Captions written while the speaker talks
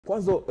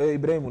Kwanza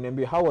Ibrahim,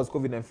 uniambie, how has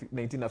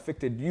COVID-19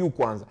 affected you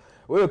kwanza?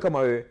 Wewe kama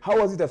wewe, how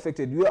has it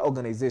affected your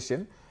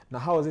organization? Now,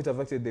 how has it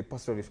affected the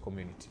pastoralist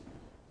community?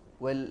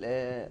 Well,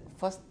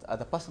 first, at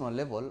the personal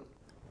level,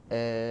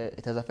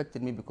 it has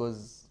affected me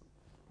because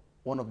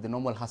one of the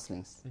normal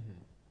hustlings,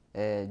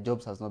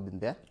 jobs has not been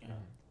there,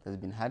 it has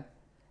been hard.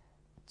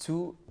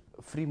 Two,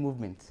 free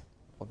movement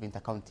of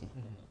intercounty,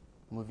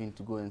 moving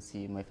to go and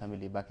see my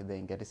family back there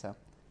in Garissa,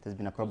 it has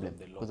been a problem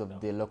because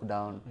of the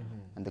lockdown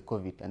and the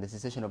COVID and the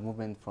cessation of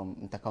movement from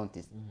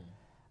intercounties.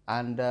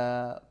 And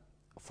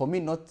for me,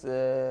 not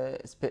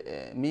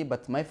me,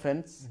 but my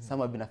friends,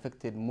 some have been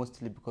affected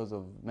mostly because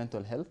of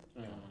mental health,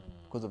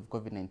 because of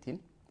COVID-19.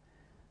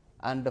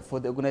 And for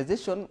the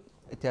organization,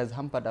 it has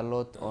hampered a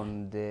lot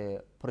on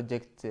the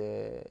project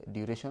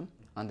duration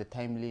and the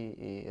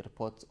timely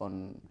reports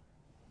on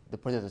the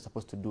projects we're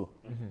supposed to do,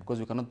 because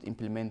we cannot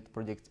implement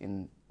projects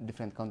in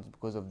different countries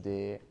because of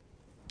the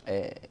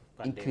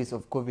increase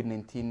of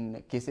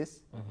COVID-19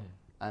 cases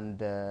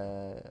and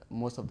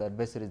most of the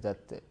advisories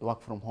that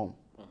work from home.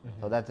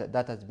 So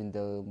that has been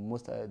the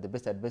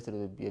best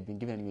advisory we have been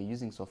given and we're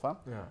using so far,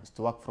 is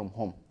to work from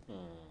home.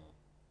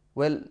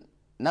 Well,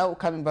 now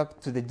coming back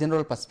to the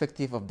general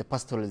perspective of the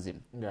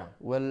pastoralism.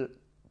 Well,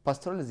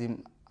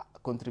 pastoralism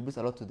contributes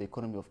a lot to the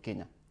economy of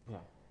Kenya.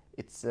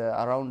 It's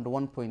around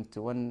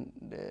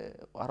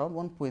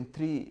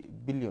 1.3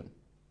 billion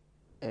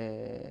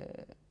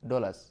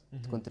dollars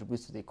it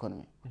contributes to the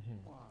economy.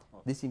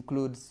 This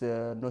includes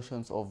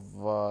notions of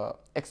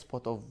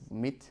export of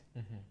meat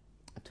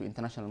to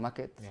international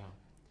markets,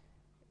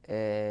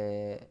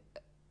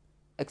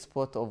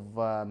 export of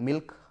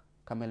milk,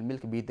 camel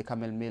milk, be it the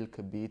camel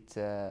milk, be it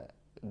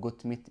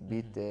goat meat, be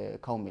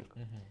it cow milk,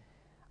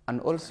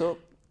 and also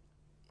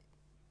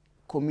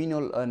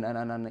communal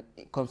and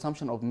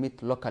consumption of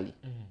meat locally,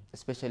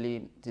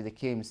 especially to the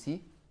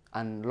KMC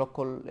and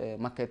local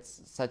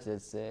markets such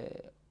as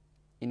the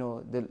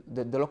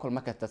local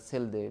markets that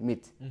sell the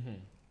meat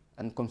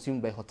and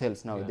consumed by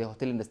hotels now, the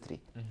hotel industry.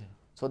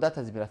 So that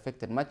has been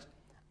affected much.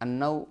 And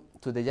now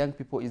to the young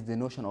people is the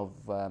notion of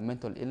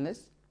mental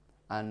illness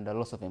and the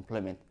loss of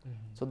employment.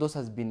 So those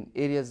has been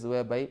areas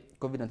whereby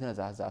COVID-19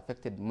 has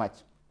affected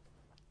much.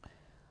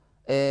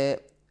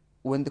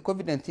 When the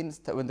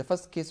COVID-19, when the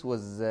first case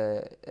was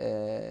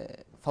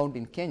found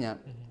in Kenya,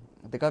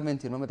 the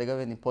government, remember the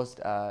government imposed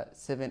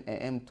 7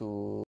 a.m. to